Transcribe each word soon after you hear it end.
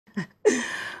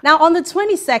Now, on the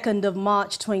 22nd of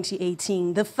March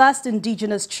 2018, the first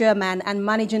indigenous chairman and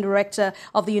managing director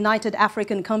of the United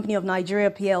African Company of Nigeria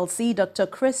PLC, Dr.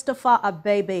 Christopher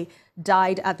Abebe,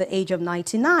 died at the age of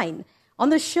 99. On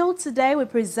the show today, we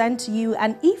present to you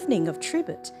an evening of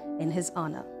tribute in his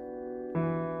honor.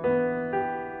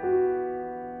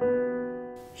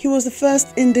 He was the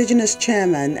first indigenous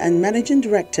chairman and managing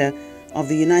director of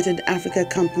the United African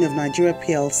Company of Nigeria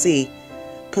PLC,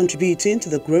 contributing to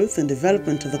the growth and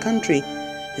development of the country,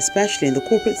 especially in the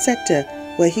corporate sector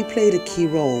where he played a key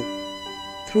role.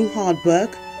 Through hard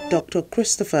work, Dr.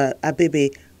 Christopher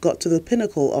Abebe got to the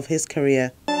pinnacle of his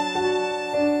career.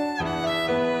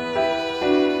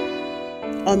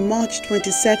 On March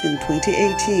 22,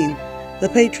 2018, the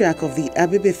patriarch of the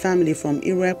Abebe family from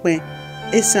Irekwe,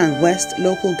 Isan West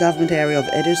local government area of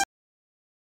Edo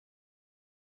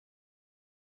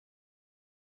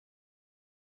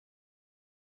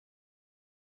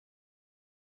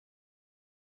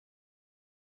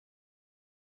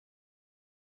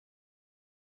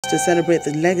to celebrate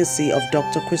the legacy of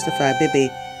Dr. Christopher Abebe,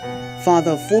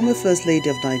 father of former First Lady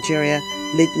of Nigeria,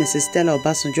 late Mrs. Stella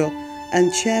Obasanjo,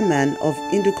 and chairman of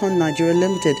Inducon Nigeria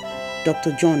Limited,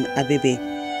 Dr. John Abebe.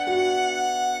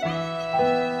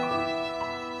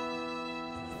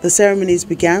 The ceremonies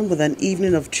began with an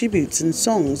evening of tributes and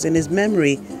songs in his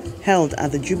memory held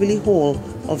at the Jubilee Hall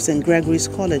of St. Gregory's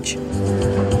College.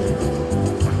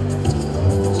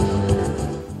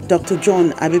 Dr.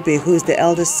 John Abebe, who is the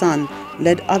eldest son,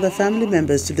 led other family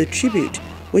members to the tribute,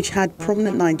 which had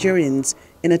prominent Nigerians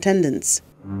in attendance.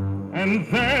 And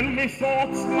then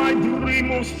methought my dream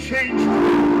was changed,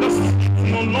 the street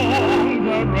no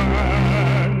longer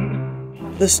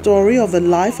ran. The story of the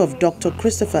life of Dr.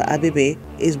 Christopher Abebe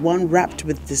is one wrapped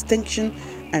with distinction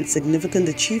and significant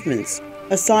achievements.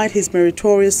 Aside his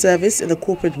meritorious service in the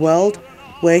corporate world,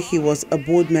 where he was a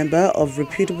board member of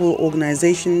reputable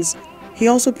organizations, he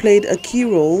also played a key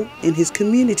role in his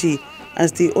community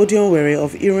as the Odionwere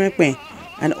of Irekwe,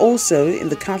 and also in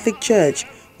the Catholic Church,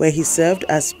 where he served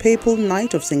as Papal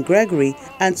Knight of St. Gregory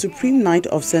and Supreme Knight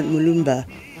of St. Mulumba.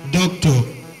 Dr.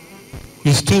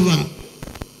 Christopher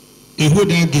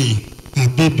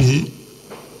Abebe,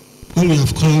 whom you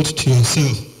have called to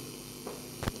yourself,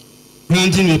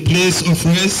 granting a place of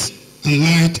rest and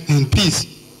light and peace.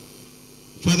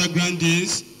 Father, grant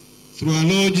this through our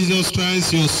Lord Jesus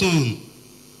Christ, your Son,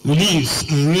 who lives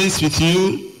and reigns with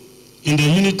you in the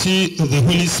unity of the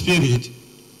Holy Spirit,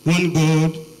 one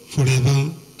God,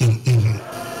 forever and ever.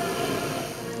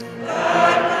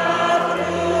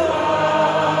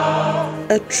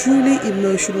 A truly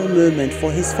emotional moment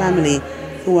for his family,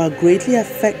 who are greatly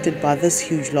affected by this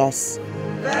huge loss.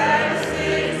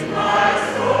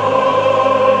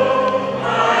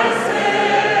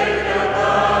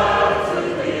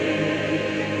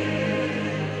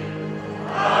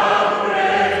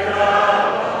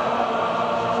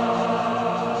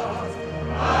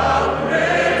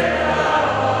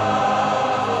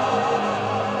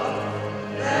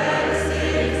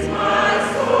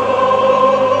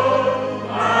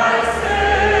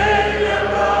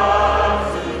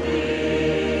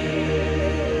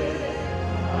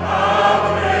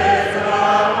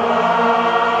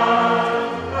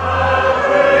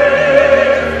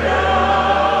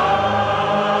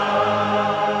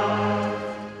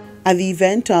 At the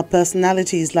event are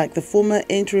personalities like the former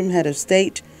interim head of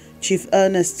state, Chief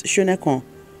Ernest Shonekon,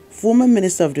 former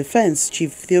Minister of Defense,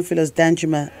 Chief Theophilus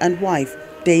Danjuma and wife,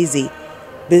 Daisy,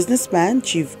 businessman,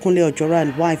 Chief Kunle Ojora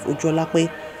and wife, Ujolakwe,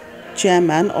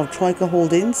 Chairman of Troika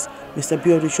Holdings, Mr.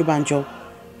 Biodun Shubanjo,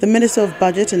 the Minister of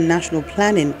Budget and National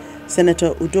Planning,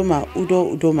 Senator Udo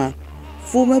Udoma,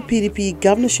 former PDP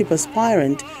governorship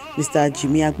aspirant, Mr.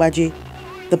 Jimmy Agbaje,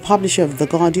 the publisher of The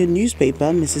Guardian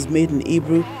newspaper, Mrs. Maiden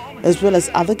Ibru, as well as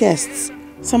other guests,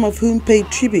 some of whom paid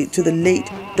tribute to the late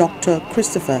Dr.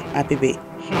 Christopher Abebe.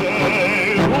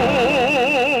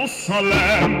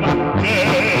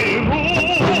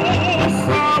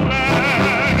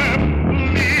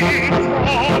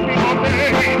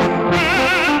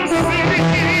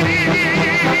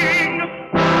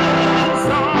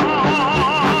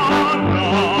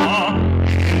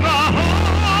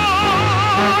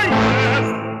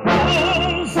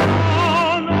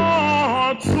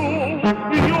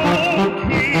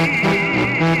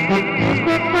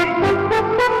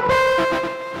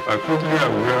 I'm totally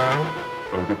aware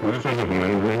of the position of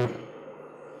management,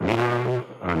 moral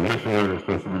and national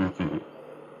responsibility.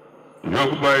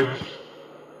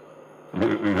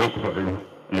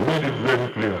 You made it very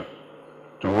clear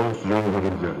to us young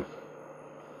managers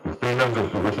the standards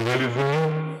of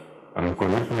professionalism and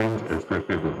commitment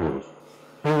expected of us.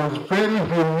 He was very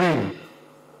humane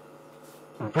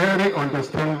very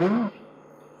understanding.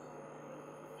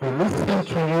 He listened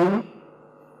to you,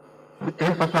 he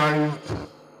empathized,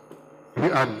 he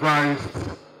advised,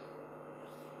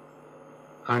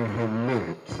 and he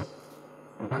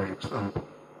led by example.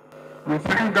 We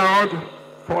thank God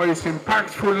for his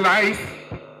impactful life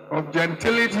of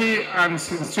gentility and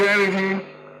sincerity,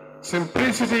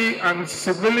 simplicity and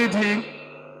civility,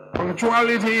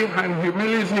 punctuality and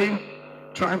humility,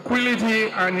 tranquility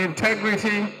and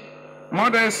integrity,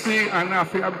 modesty and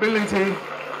affability,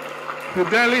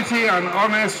 fidelity and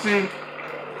honesty,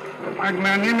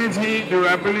 magnanimity,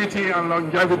 durability, and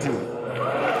longevity.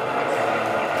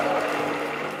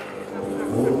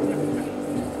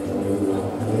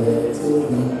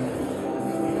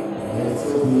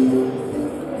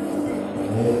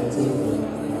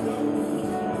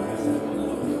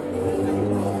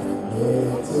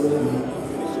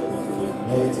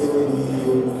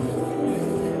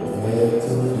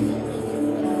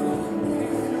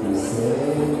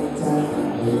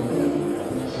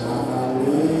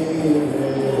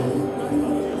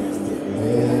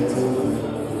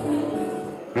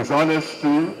 His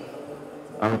honesty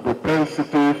and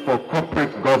propensity for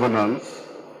corporate governance,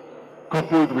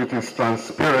 coupled with his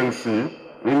transparency,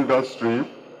 industry,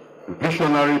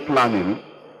 visionary planning,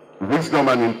 wisdom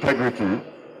and integrity,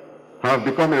 have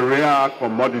become a rare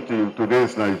commodity in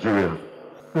today's Nigeria.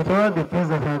 With all the things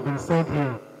that have been said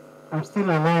here, I'm still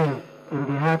alive in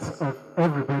the hearts of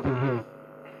everybody here.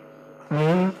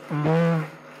 May he live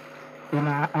in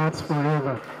our hearts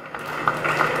forever.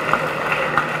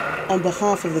 On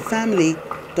behalf of the family,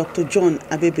 Dr. John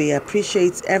Abebe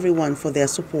appreciates everyone for their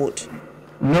support.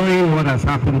 Knowing what has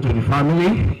happened to the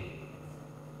family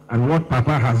and what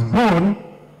Papa has done,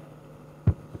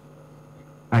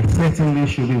 I certainly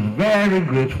should be very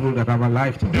grateful that I'm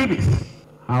alive to do this.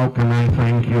 How can I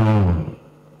thank you all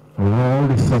for all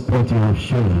the support you have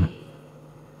shown?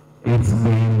 It's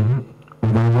been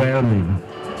overwhelming.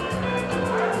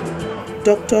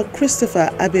 Dr.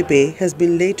 Christopher Abebe has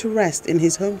been laid to rest in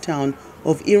his hometown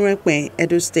of Irekwe,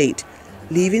 Edo State,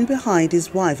 leaving behind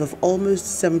his wife of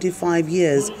almost 75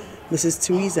 years, Mrs.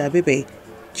 Teresa Abebe,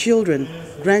 children,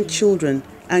 grandchildren,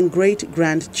 and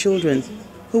great-grandchildren,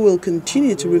 who will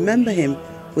continue to remember him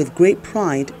with great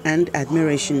pride and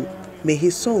admiration. May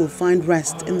his soul find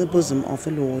rest in the bosom of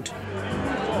the Lord.